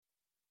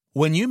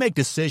When you make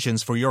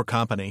decisions for your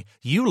company,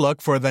 you look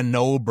for the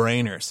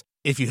no-brainers.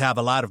 If you have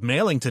a lot of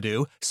mailing to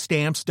do,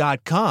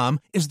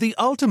 Stamps.com is the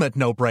ultimate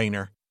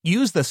no-brainer.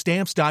 Use the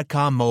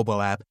Stamps.com mobile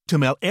app to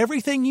mail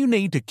everything you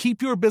need to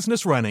keep your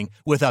business running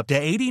with up to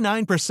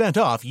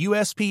 89% off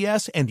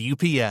USPS and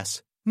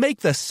UPS. Make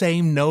the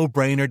same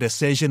no-brainer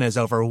decision as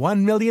over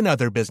 1 million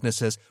other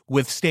businesses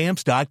with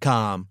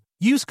Stamps.com.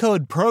 Use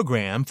code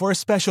PROGRAM for a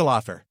special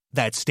offer.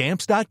 That's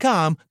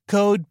Stamps.com,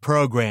 code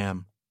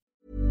PROGRAM.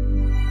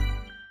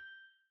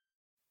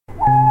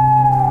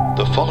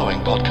 The following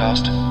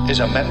podcast is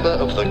a member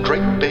of the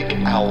Great Big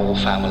Owl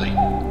family.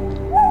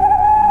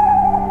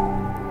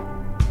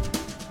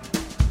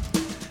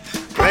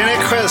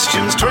 20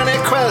 questions,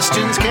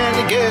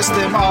 can you guess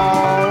them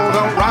all?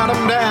 Don't write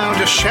them down,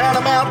 just shout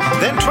them out,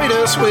 then tweet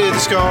us with a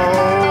score.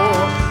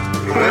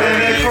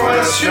 20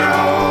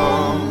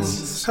 questions.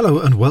 Hello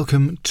and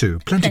welcome to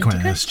Plenty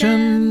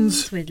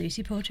Questions with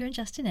Lucy Porter and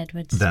Justin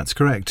Edwards. That's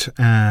correct,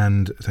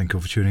 and thank you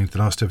all for tuning in to the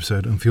last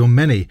episode and for your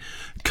many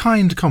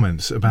kind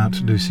comments about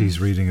Lucy's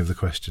reading of the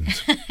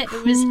questions.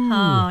 It was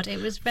hard,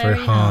 it was very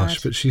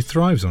harsh, but she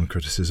thrives on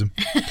criticism.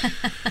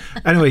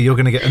 Anyway, you're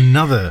going to get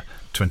another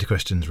 20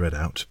 questions read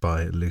out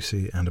by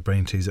Lucy and a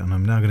brain teaser, and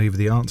I'm now going to give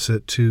you the answer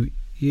to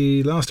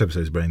the last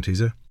episode's brain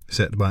teaser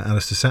set by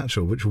Alistair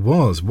Satchell, which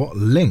was What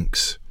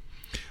Links?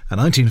 A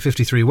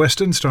 1953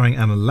 Western starring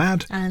Alan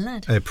Ladd,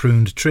 a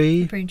pruned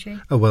tree,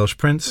 a Welsh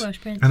prince,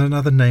 and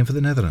another name for the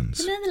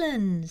Netherlands. The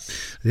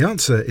Netherlands. The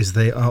answer is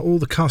they are all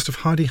the cast of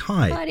Heidi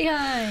High. Heidi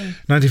High.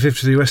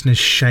 1953 Western is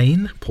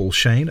Shane, Paul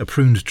Shane. A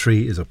pruned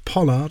tree is a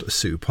Pollard,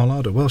 Sue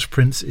Pollard. A Welsh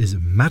prince is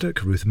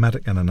Maddock, Ruth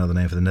Maddock, and another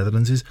name for the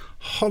Netherlands is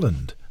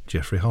Holland,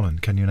 Geoffrey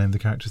Holland. Can you name the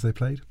characters they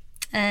played?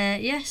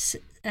 Yes,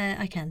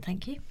 I can,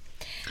 thank you.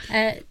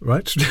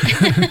 Right.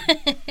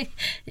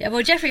 Yeah,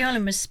 well, Geoffrey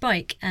Holland was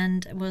Spike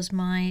and was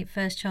my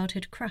first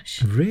childhood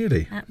crush.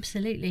 Really?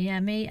 Absolutely, yeah.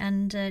 Me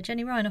and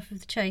Jenny Ryan off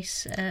of The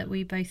Chase,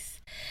 we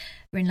both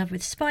were in love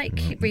with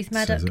Spike. Ruth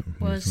Maddock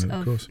was,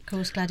 of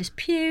course, Gladys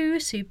Pugh.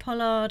 Sue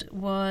Pollard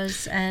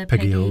was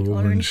Peggy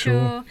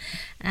Allerinshaw.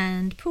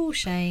 And Paul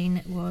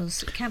Shane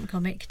was camp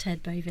comic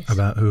Ted Bovis.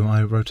 About whom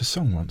I wrote a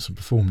song once and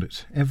performed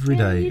it every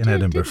day in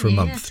Edinburgh for a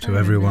month to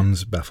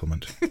everyone's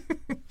bafflement.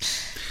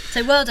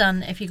 So well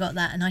done if you got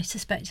that, and I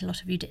suspect a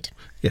lot of you did.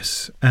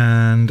 Yes,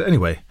 and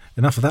anyway,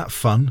 enough of that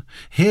fun.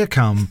 Here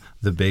come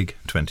the big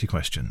 20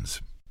 questions.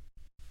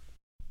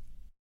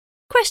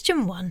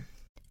 Question 1.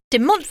 De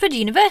Montfort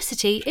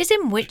University is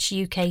in which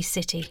UK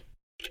city?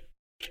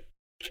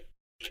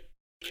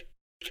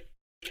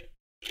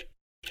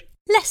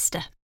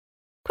 Leicester.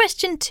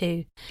 Question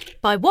 2.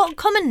 By what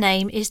common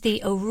name is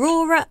the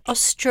Aurora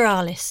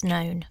Australis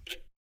known?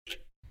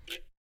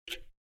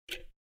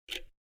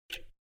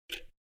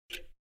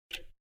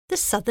 The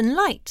Southern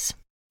Lights.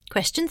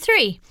 Question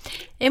 3.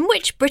 In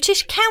which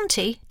British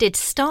county did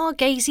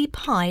Stargazy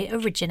pie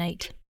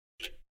originate?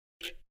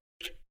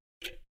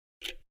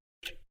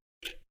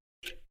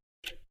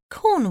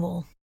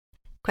 Cornwall.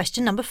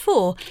 Question number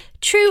 4.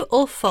 True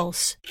or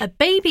false? A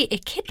baby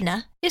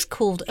echidna is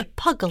called a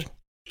puggle.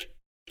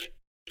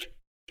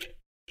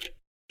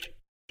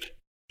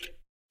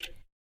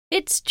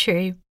 It's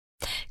true.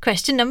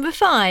 Question number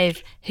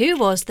 5. Who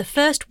was the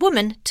first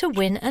woman to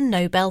win a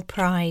Nobel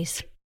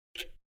Prize?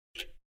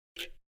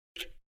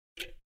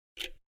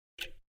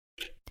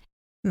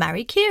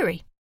 Marie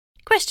Curie.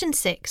 Question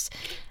 6.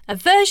 A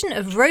version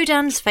of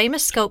Rodin's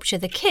famous sculpture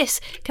The Kiss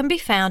can be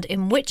found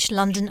in which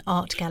London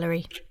art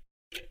gallery?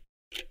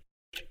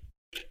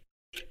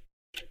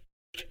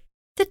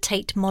 The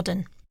Tate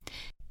Modern.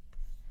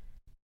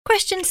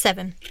 Question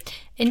 7.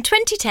 In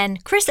 2010,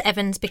 Chris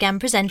Evans began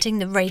presenting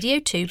the Radio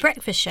 2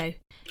 breakfast show,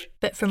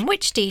 but from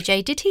which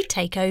DJ did he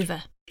take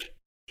over?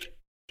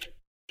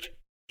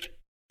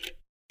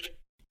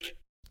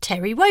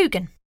 Terry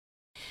Wogan.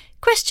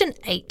 Question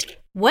 8.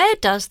 Where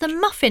does the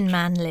Muffin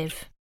Man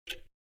live?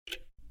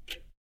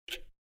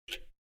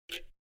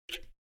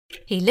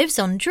 He lives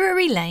on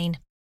Drury Lane.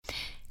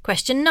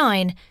 Question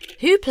 9.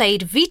 Who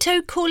played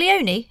Vito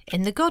Corleone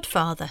in The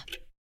Godfather?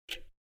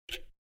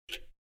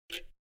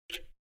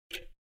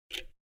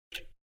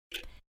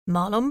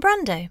 Marlon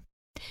Brando.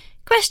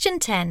 Question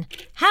 10.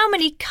 How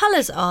many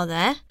colours are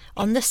there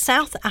on the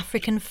South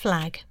African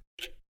flag?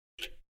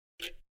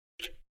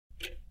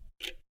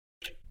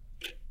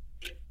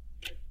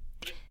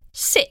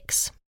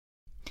 6.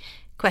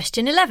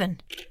 Question 11.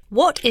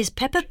 What is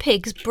Peppa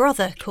Pig's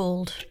brother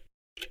called?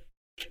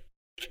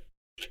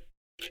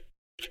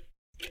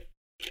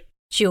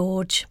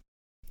 George.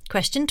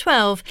 Question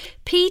 12.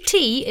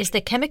 PT is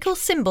the chemical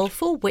symbol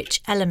for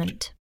which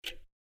element?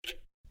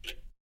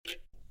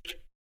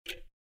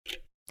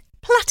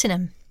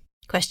 Platinum.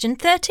 Question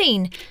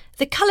 13.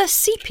 The colour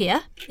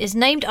sepia is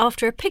named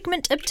after a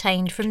pigment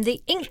obtained from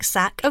the ink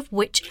sac of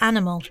which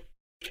animal?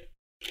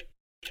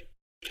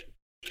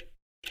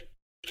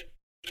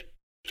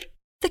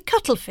 The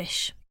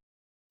cuttlefish.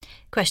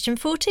 Question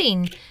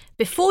 14.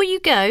 Before You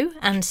Go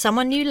and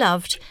Someone You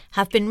Loved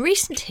have been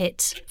recent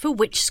hits for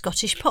which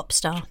Scottish pop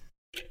star?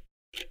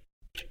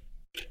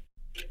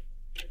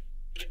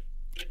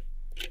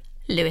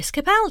 Lewis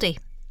Capaldi.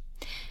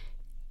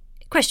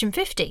 Question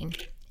 15.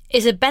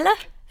 Isabella,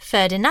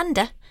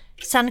 Ferdinanda,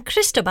 San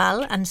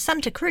Cristobal and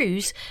Santa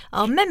Cruz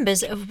are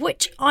members of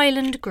which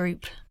island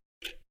group?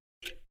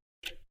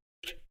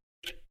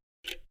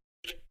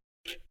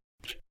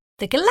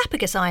 The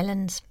Galapagos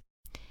Islands.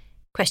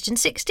 Question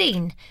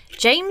 16.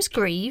 James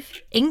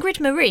Grieve, Ingrid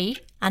Marie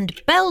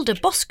and Belle de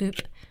Boskoop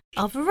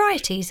are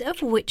varieties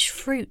of which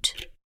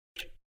fruit?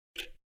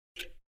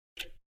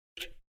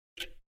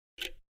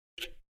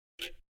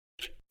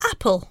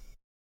 Apple.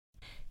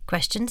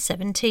 Question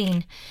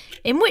 17.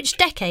 In which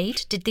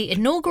decade did the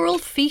inaugural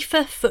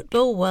FIFA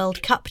Football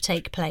World Cup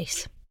take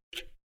place?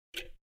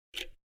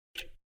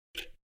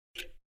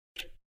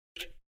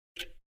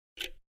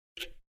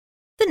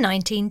 The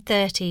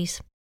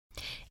 1930s.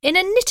 In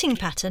a knitting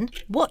pattern,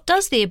 what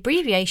does the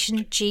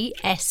abbreviation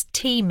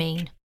GST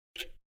mean?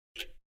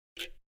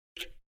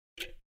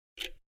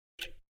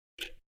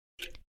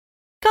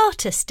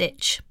 Garter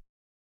stitch.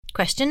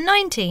 Question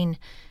 19.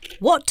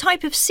 What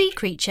type of sea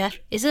creature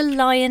is a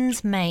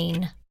lion's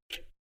mane?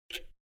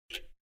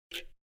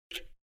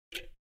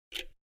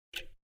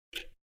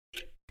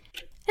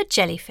 A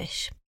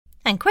jellyfish.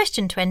 And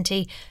question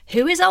 20.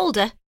 Who is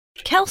older,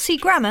 Kelsey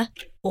Grammer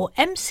or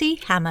MC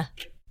Hammer?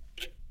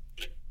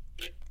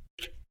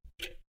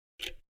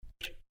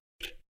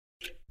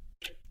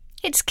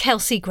 It's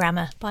Kelsey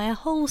Grammer by a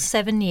whole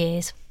 7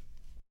 years.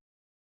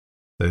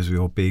 Those were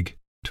your big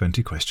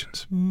 20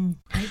 questions.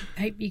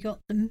 Hope you got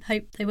them.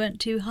 Hope they weren't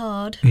too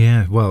hard.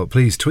 Yeah, well,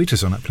 please tweet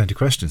us on that Plenty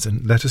Questions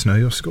and let us know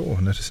your score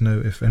and let us know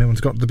if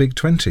anyone's got the big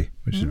 20,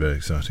 which is very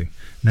exciting.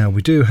 Now,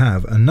 we do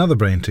have another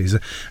brain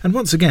teaser, and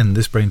once again,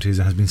 this brain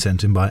teaser has been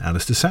sent in by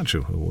Alistair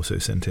Satchell, who also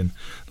sent in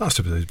last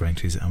episode's brain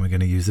teaser, and we're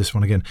going to use this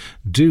one again.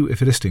 If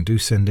you're listening, do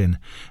send in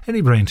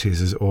any brain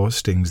teasers or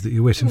stings that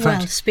you wish. In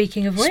fact,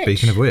 speaking of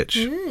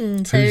which.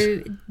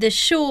 So the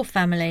Shaw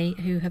family,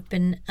 who have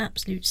been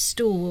absolute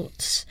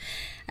stalwarts,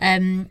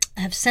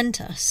 have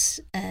sent us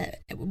a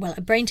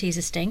brain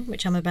teaser sting,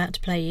 which I'm about to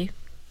play you.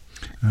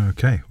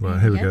 Okay, well,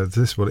 here we go.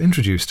 This will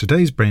introduce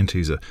today's brain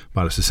teaser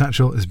by Alistair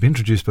Satchell. Has been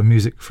introduced by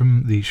music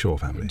from the Shaw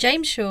family.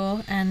 James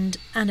Shaw and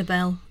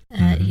Annabelle,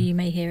 who you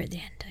may hear at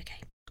the end.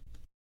 Okay.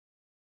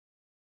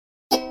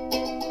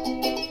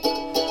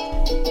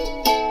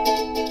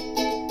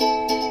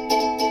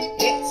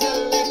 It's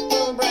a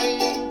little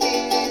brain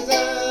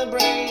teaser,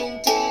 brain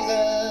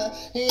teaser.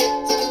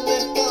 It's a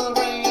little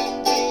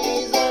brain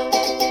teaser.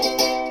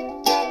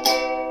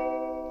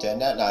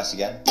 Turned out nice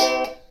again.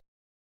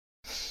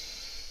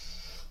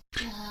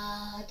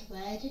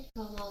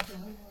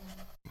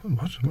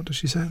 What does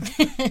she say?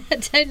 I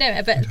don't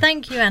know, but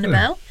thank you,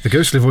 Annabelle. The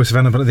ghostly voice of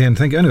Annabelle at the end.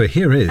 Thank you. Anyway,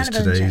 here is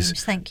Annabelle today's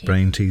James,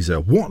 brain teaser.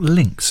 What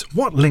links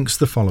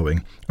the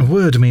following? A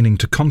word meaning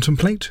to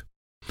contemplate,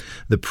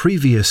 the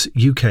previous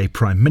UK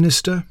Prime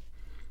Minister,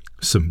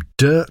 some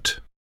dirt,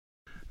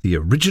 the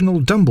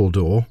original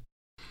Dumbledore,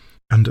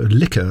 and a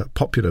liquor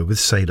popular with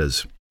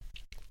sailors.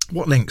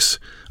 What links?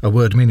 A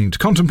word meaning to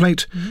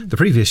contemplate, the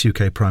previous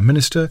UK Prime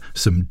Minister,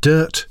 some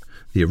dirt,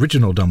 the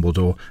original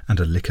Dumbledore, and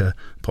a liquor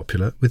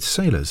popular with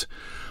sailors.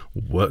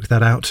 Work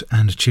that out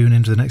and tune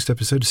into the next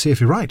episode to see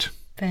if you're right.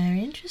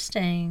 Very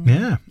interesting.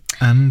 Yeah,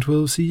 and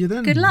we'll see you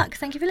then. Good luck.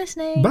 Thank you for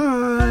listening.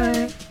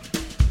 Bye.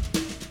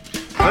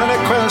 20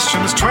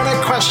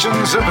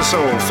 questions,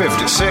 episode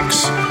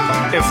 56.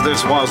 If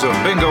this was a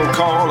bingo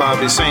call, I'd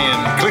be saying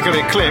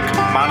clickety-click,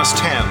 minus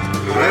 10.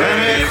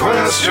 20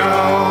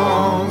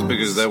 questions.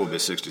 Because that would be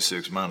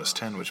 66 minus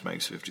 10, which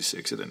makes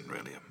 56. It isn't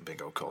really a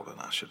bingo call, and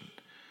I shouldn't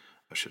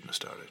have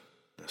started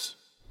this.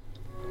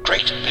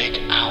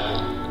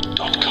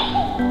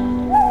 GreatBigOwl.com.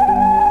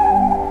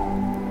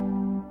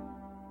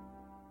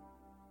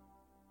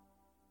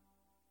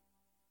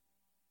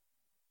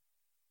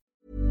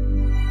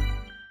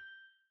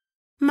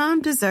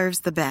 Mom deserves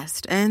the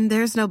best, and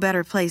there's no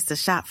better place to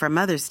shop for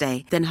Mother's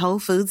Day than Whole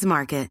Foods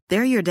Market.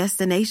 They're your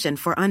destination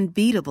for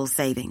unbeatable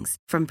savings,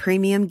 from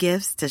premium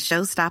gifts to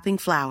show-stopping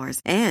flowers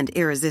and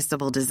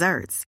irresistible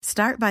desserts.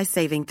 Start by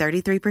saving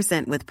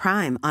 33% with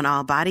Prime on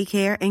all body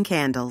care and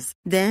candles.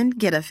 Then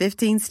get a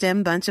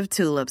 15-stem bunch of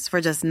tulips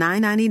for just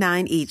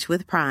 $9.99 each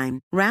with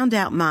Prime. Round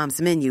out Mom's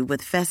menu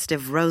with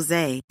festive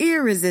rosé,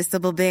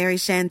 irresistible berry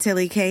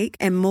chantilly cake,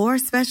 and more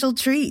special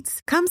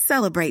treats. Come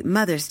celebrate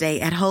Mother's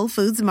Day at Whole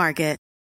Foods Market.